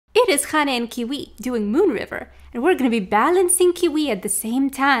It is Chanah and Kiwi doing Moon River, and we're gonna be balancing Kiwi at the same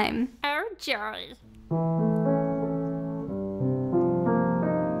time. Oh joy.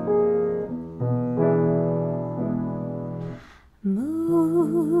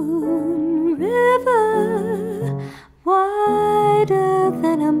 Moon River, wider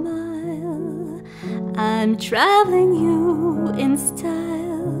than a mile, I'm traveling you in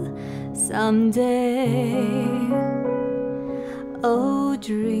style someday. Oh,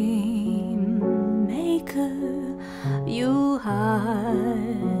 dream maker, you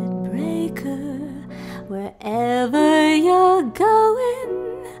heartbreaker, wherever you're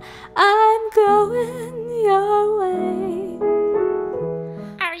going, I'm going your way.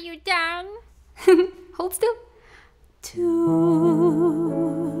 Are you done? Hold still.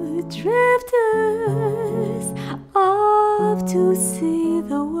 Two drifters off to see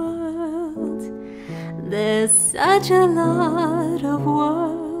the world. There's such a lot of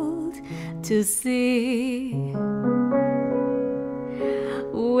world to see.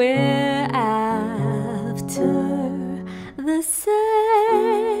 We're after the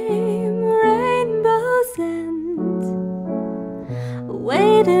same rainbow's end,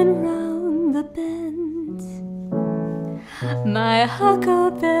 waiting round the bend. My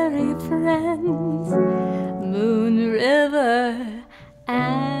huckleberry friends, Moon River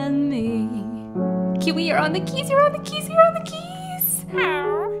and me. Kiwi, you're on the keys, you're on the keys, you're on the keys!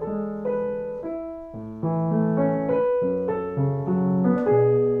 Oh.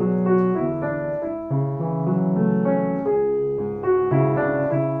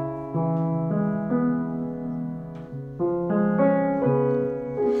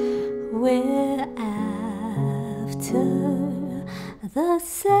 We're after the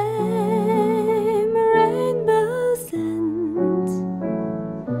same rainbow's end,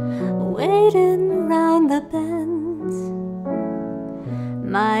 waiting round the bend.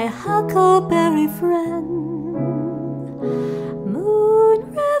 My huckleberry friend, Moon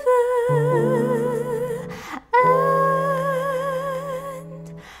River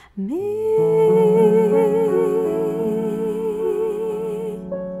and me.